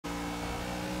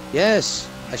Yes.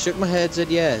 I shook my head, said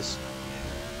yes.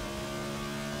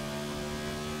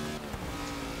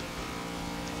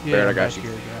 Yeah, Barrett, I I'm got back you.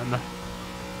 here again.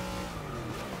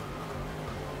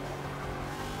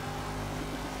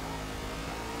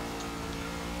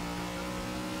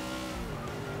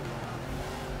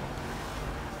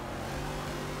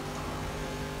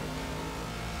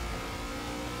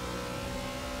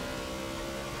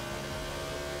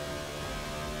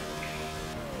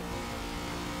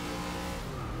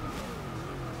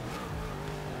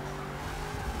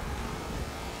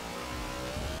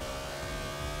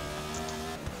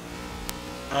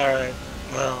 Alright,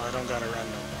 well, I don't gotta run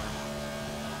no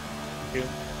more. You?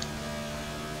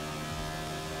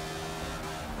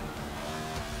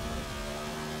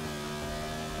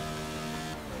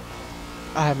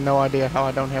 I have no idea how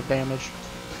I don't have damage.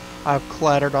 I've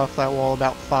clattered off that wall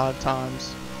about 5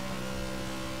 times.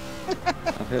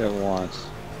 I've hit it once.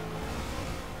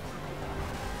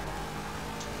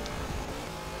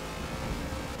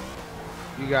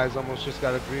 You guys almost just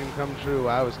got a dream come true.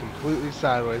 I was completely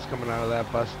sideways coming out of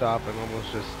that bus stop and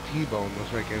almost just T-bone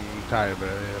was making an entire bit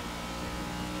of it.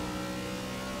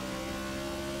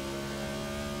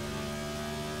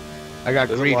 I got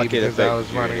Doesn't greedy like it because I affect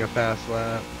was you. running a fast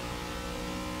lap.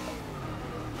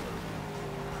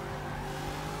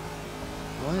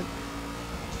 What?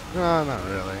 No, not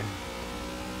really.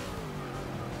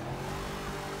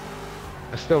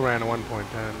 I still ran a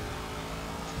 1.10.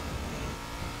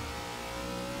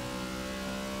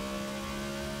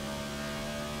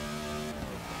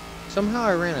 Somehow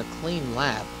I ran a clean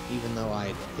lap, even though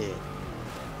I did.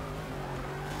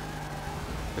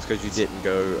 It's because you didn't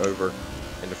go over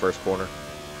in the first corner.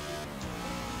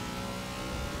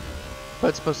 But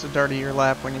it's supposed to dirty your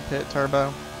lap when you pit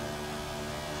turbo.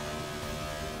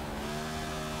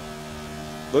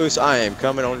 Luce, I am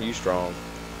coming on you strong.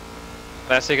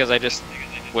 That's because I just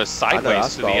was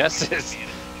sideways to the S's.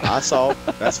 I saw.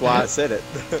 That's why I said it.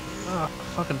 Oh,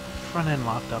 fucking front end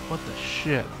locked up. What the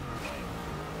shit?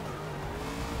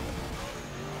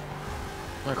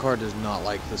 My car does not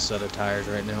like this set of tires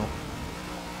right now.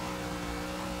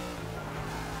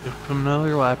 Give them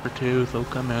another lap or two, they'll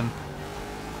come in.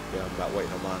 Yeah, I'm about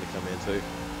waiting on mine to come in too.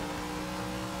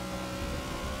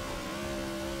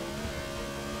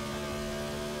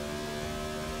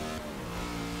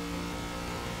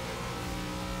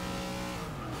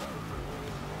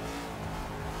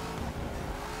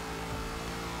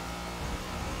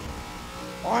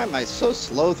 Why am I so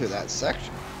slow through that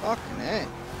section? Fucking A.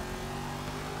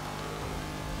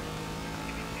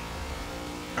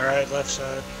 Alright, left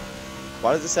side.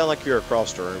 Why does it sound like you're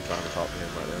across the room trying to talk to him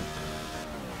right now?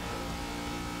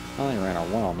 I only ran a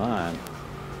 109.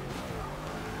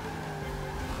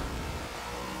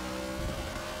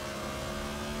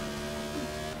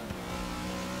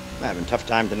 I'm having a tough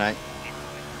time tonight.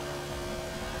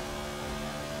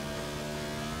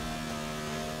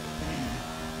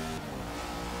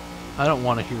 I don't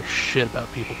want to hear shit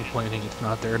about people complaining it's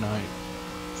not their night.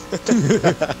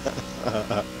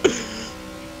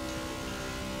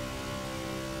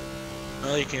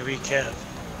 Well, you can be Kev.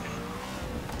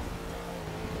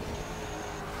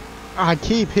 I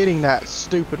keep hitting that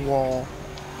stupid wall.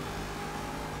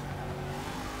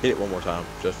 Hit it one more time,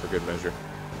 just for good measure.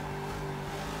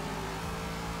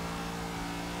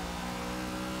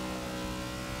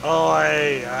 Oh,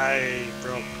 I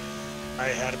broke. I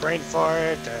had a brain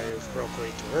fart. I broke way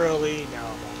too early. Now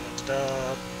I'm all mixed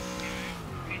up.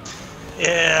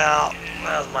 Yeah,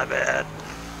 that was my bad.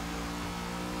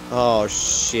 Oh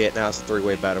shit! Now it's a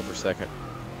three-way battle for second.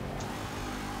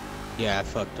 Yeah, I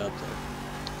fucked up there.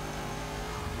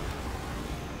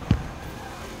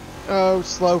 Oh,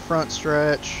 slow front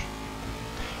stretch.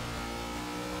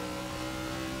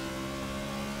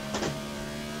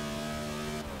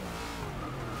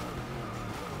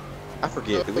 I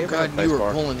forget. Do we Oh have god, a pace you were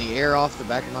car? pulling the air off the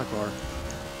back of my car.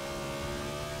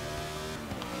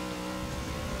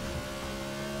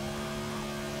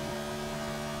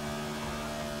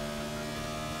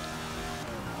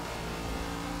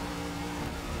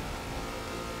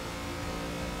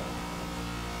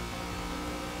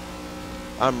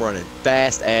 I'm running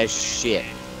fast as shit.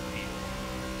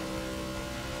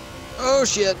 Oh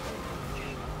shit!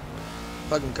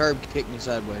 Fucking curb kicked me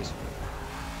sideways.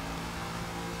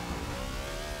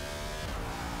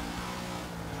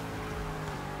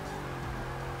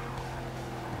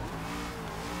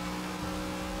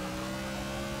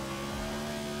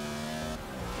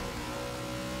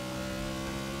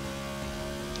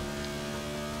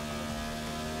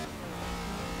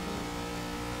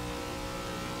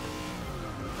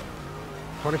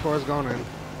 '24 is going in.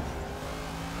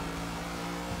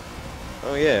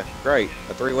 Oh yeah, great.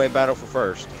 A three-way battle for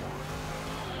first.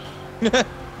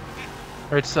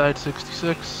 Right side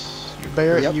 66.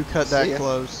 Barrett, Yep, you cut see that ya.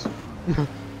 close.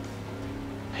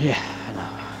 Yeah, I know.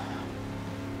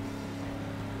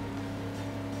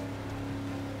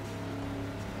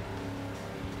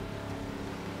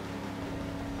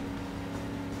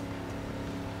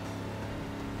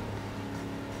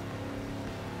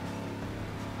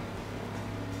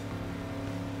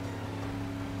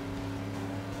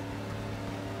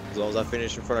 As long as I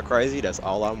finish in front of Crazy, that's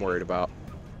all I'm worried about.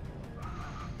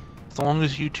 As long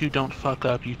as you two don't fuck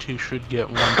up, you two should get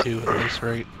 1-2 at this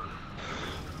rate.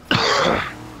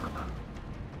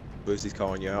 Boosie's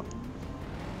calling you out.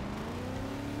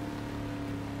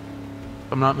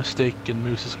 If I'm not mistaken,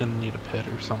 Moose is gonna need a pit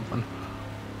or something.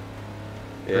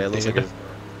 Yeah, it looks like did.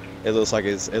 it looks like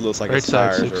his Right his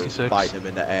side, tires are 66. biting him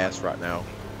in the ass right now.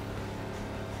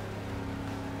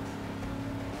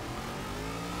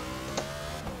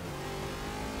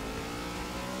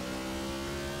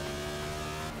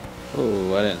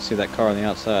 Oh, I didn't see that car on the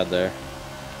outside there.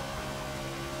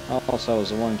 Also, it was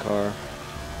the one car.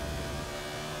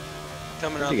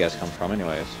 Coming Where'd up. you guys come from,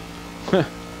 anyways?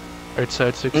 Right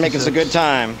side 66. Make us a good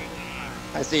time.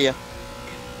 I see ya.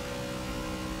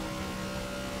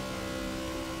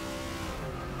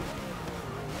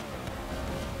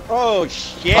 Oh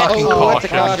shit! Fucking Oh, caution.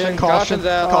 Caution, Caution's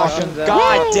out. caution. Caution's out.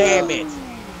 God damn it!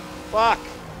 Fuck!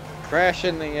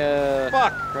 Crashing the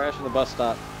Fuck! crashing the bus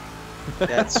stop.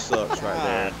 That sucks right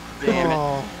there. God damn it!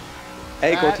 Oh,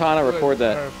 Hey, That Cortana, was record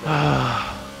that. perfect.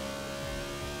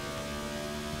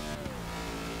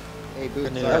 Hey,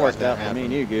 Boots, That worked out for me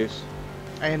and you, Goose.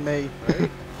 and me.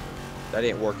 That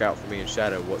didn't work out for me in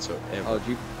Shadow whatsoever. Oh, did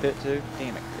you pit too?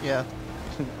 Damn it. Yeah.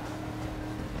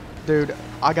 Dude,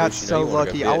 I got Wish you know so you wanna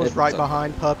go lucky. I pit. was It's right a-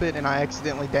 behind Puppet, and I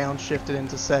accidentally downshifted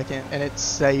into second, and it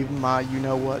saved my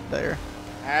you-know-what there.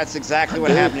 That's exactly what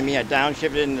happened to me. I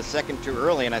downshifted into second too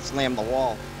early, and I slammed the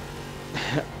wall.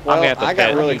 Well, gonna have to I got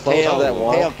pit. really close Tail- to that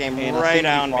wall. tail came and right I seen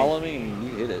on you me. follow me and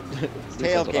you hit it.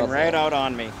 Tail came right out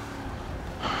on me.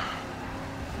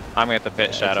 I'm gonna have to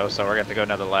pit Shadow, so we're gonna have to go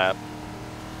another lap.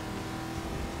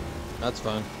 That's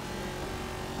fine.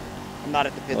 I'm not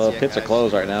at the pits Well, yet, pits are guys.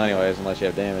 closed right now, anyways, unless you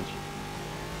have damage.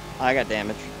 I got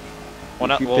damage. Well,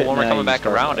 If you when pit we're now, coming you back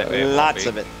start- around it, won't Lots be.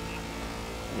 of it.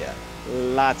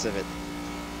 Lots of it.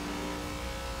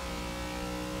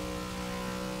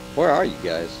 Where are you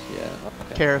guys? Yeah.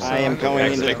 Okay. Carousel. I am going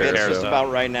Next into the to pits carousel. just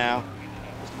about right now.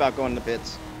 Just about going to the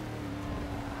pits.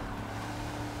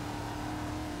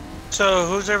 So,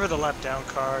 who's ever the lap down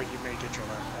car, you may get your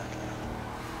lap back.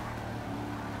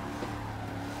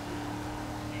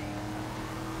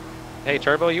 Hey,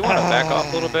 Turbo, you want to back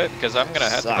off a little bit? Because I'm going to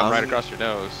have to come right across your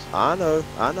nose. I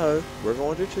know. We're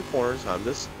going to two corners. I'm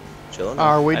just chilling.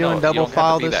 Are we I know, doing you double don't have to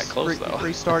file be this that close, though.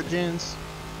 restart gens?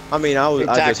 I mean, I Big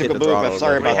just hit tactical the boop. throttle. I'm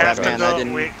sorry again. We about have that, to man.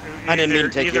 go. I didn't mean to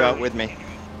take you out with me.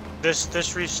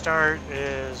 This restart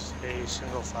is a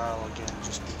single file again,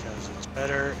 just because it's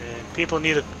better, and people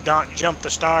need to not jump the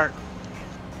start.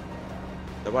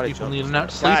 Nobody People jumped. need to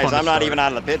not sleep Guys, on the I'm not start. even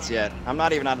out of the pits yet. I'm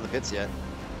not even out of the pits yet.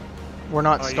 We're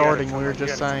not Oh, you gotta starting, come we were on, you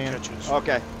just gotta saying. catch us.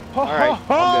 Okay. Ho, Alright,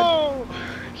 ho, I'm ho!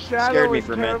 Shadow Scared me and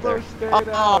for a minute Turbo there. stayed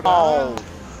out, Oh, huh?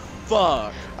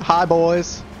 fuck. Hi,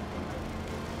 boys.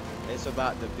 It's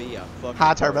about to be a fucking.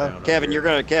 Hi, Turbo. throwdown up Kevin, here.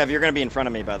 you're gonna be in front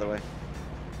of me, by the way.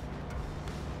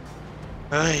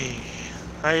 Hey,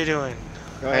 how you doing?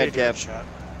 Go How ahead, you doing, Kev. Shot?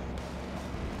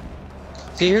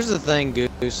 See, here's the thing,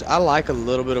 Goose. I like a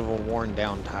little bit of a worn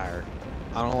down tire.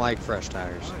 I don't like fresh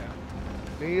tires. Oh,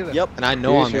 yeah. Me either. Yep. And I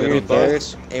know Goose, I'm you're good in on third.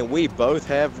 those. And we both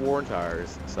have worn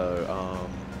tires, so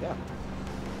yeah.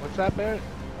 What's that, Barrett?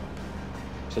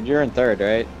 So you're in third,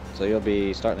 right? So you'll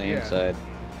be starting the Yeah. inside.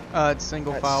 It's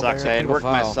single That file sucks. I Barrett. had worked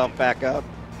file. myself back up.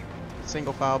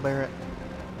 Single file Barrett.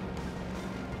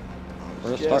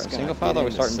 We're Just starting gonna single get file or we're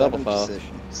into starting double seventh file?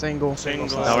 position. Single. Single.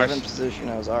 Seventh position,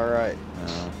 I was alright.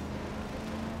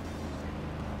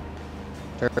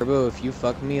 Turbo, if you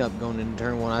fuck me up going into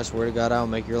turn one, I swear to God, I'll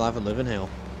make your life a living hell.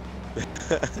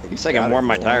 At least I can warm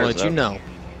my I'll tires let up. you know.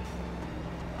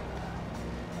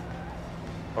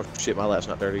 Oh shit, my lap's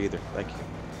not dirty either. Thank you.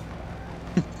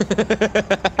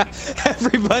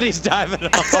 Everybody's diving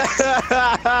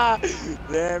off.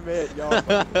 Damn it, y'all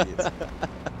fucking idiots.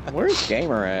 Where's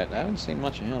Gamer at? I haven't seen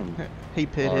much of him. He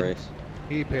all pitted. race.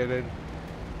 He pitted.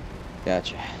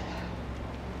 Gotcha.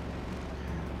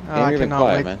 I Gamer, you've been cannot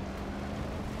quiet, wait. man.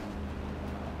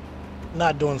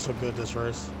 Not doing so good this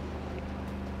race.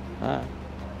 Alright.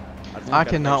 I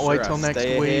cannot wait till next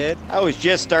week. Ahead, I was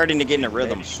just starting to get in a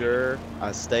rhythm. make sure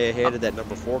I stay ahead of that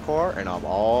number 4 car, and I'm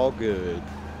all good.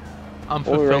 I'm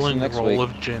What are we racing fulfilling the next role week?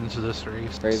 of Jins this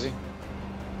race. Crazy.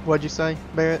 What'd you say,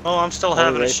 Barrett? Oh, I'm still What are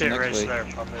having we a racing shit next race week? there,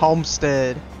 puppet.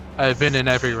 Homestead. I've been in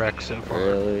every wreck so far.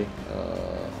 Really?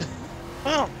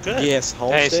 Oh, good. Yes, Hey,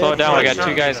 Homestead. slow down. We got Sure.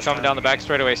 two guys coming down the back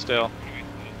straightaway still.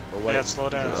 Or wait. Yeah, slow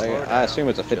down, I- slow down. I assume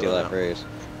it's a 50 Chilling lap out. race.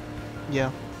 Yeah.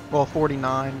 Well,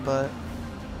 49, but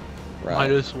Right.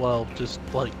 Might as well just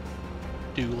like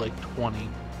do like 20.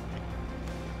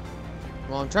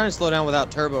 Well, I'm trying to slow down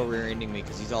without Turbo rear-ending me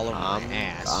because he's all over my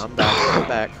ass. I'm back. I'm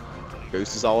back.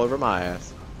 Goose is all over my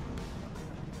ass.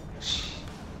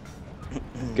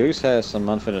 Goose has some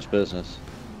unfinished business.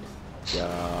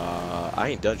 I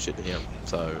ain't done shit to him,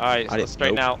 so Alright, I so didn't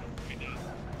straighten nope.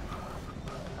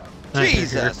 out.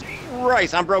 Jesus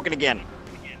Christ, I'm broken again.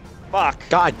 Fuck.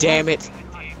 God damn it!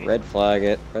 Red flag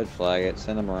it. Red flag it.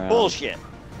 Send them around. Bullshit.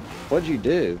 What'd you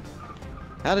do?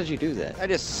 How did you do that? I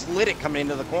just slid it coming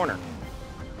into the corner.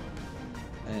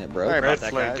 And it broke. Sorry Red about that,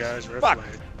 flag, guys. guys. Red Fuck.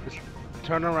 flag.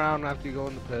 Turn around after you go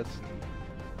in the pits.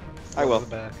 I will. Go to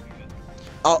the back.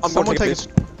 Oh, I'm someone going take to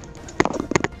a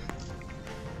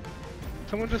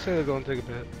Someone just say they're going to take a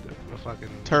pit. A fucking.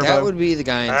 Turbo. That would be the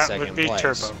guy in That second would be place.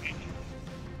 Turbo.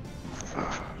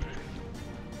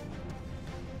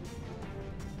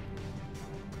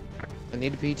 I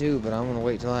need a P2, but I'm gonna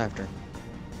wait till after.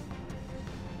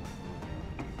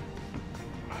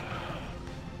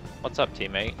 What's up,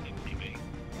 teammate?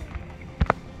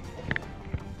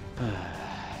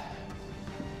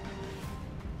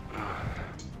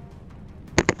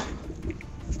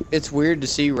 It's weird to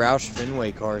see Roush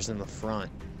Fenway cars in the front.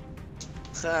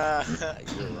 You're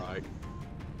right.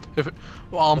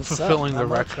 Well, I'm What's up? fulfilling the Not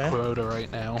wreck much, man. quota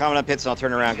right now. Coming up pits and I'll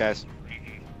turn around, guys.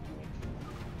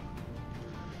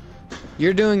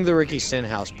 You're doing the Ricky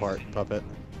Stenhouse part, Puppet.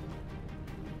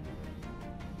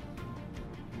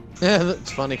 Yeah,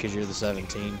 that's funny because you're the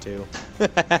 17 too.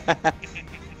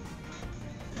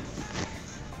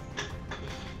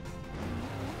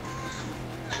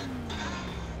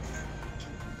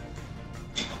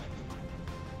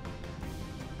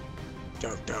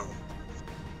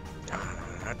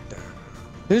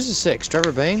 Who's the 6?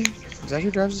 Trevor Bain? Is that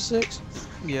who drives the 6?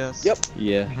 Yes. Yep.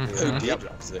 Yeah. Who did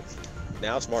drop 6?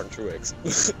 Now it's Martin Truex.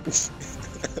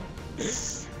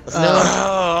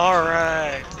 Oh,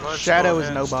 alright. Shadow is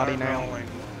nobody now.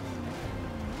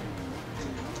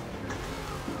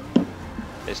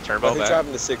 Is But Turbo who's back?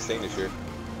 driving the 16 this year?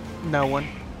 No one.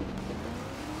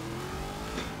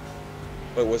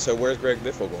 Wait, so where's Greg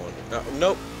Biffle going?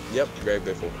 Nope. Yep, Greg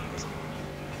Biffle.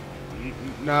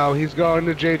 No, he's going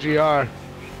to JGR.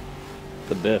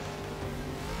 The Biff.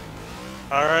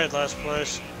 Alright, last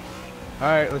place.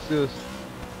 Alright, let's do this.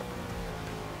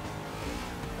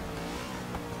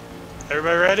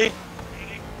 Everybody ready?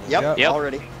 Yep, Yep. all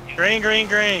ready. Green, green,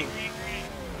 green.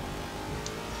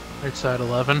 Right side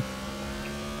 11.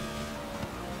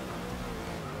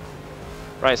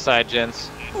 Right side, gents.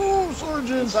 Ooh,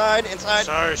 Surgeon. Inside, inside.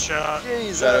 Sorry, shot.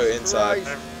 Jesus Shadow inside.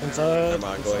 Christ. Never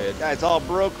mind, go ahead. Guys, all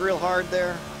broke real hard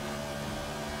there.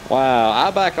 Wow, I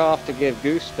back off to give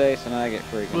Goose space and I get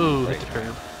freaking. Ooh, hit crazy. the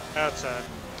curb. Outside.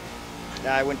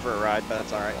 Yeah, I went for a ride, but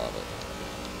that's alright. Love it.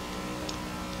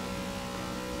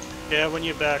 Yeah, when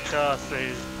you backed off,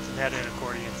 they had an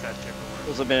accordion effect everywhere. It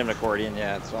was a bit of an accordion,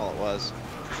 yeah, that's all it was.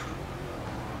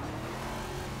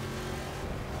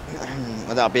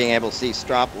 Without being able to see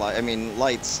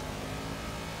lights.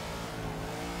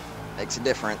 Makes a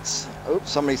difference. Oops,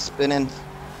 somebody's spinning.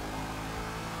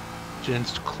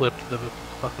 Jins clipped the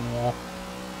fucking wall.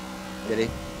 Did he?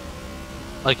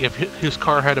 Like if his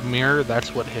car had a mirror,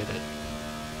 that's what hit it.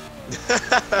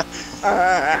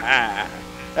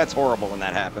 That's horrible when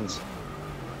that happens.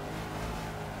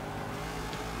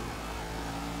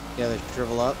 Yeah, they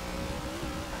shrivel up.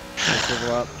 They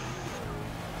shrivel up.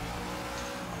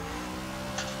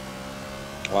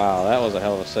 Wow, that was a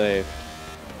hell of a save.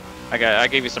 I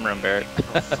gave you some room, Barrett.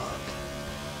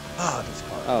 Ah, this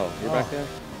car. Oh, you're back there?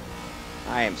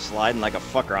 I am sliding like a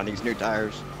fucker on these new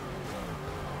tires.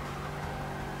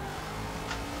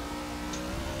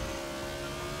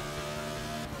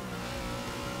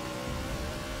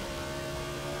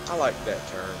 I like that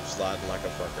term, sliding like a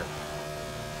fucker.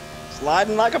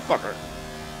 Sliding like a fucker.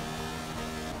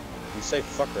 You say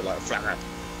fucker like fucker.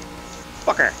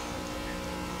 Fucker.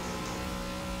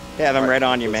 Yeah, I'm right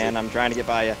on you, proceed. man. I'm trying to get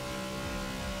by you.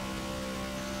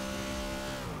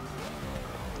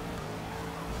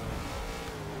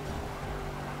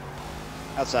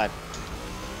 Outside.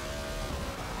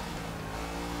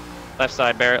 Left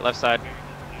side, Barrett. Left side.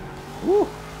 Woo!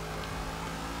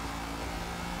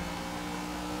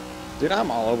 Dude,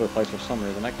 I'm all over the place for some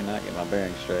reason. I cannot get my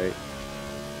bearings straight.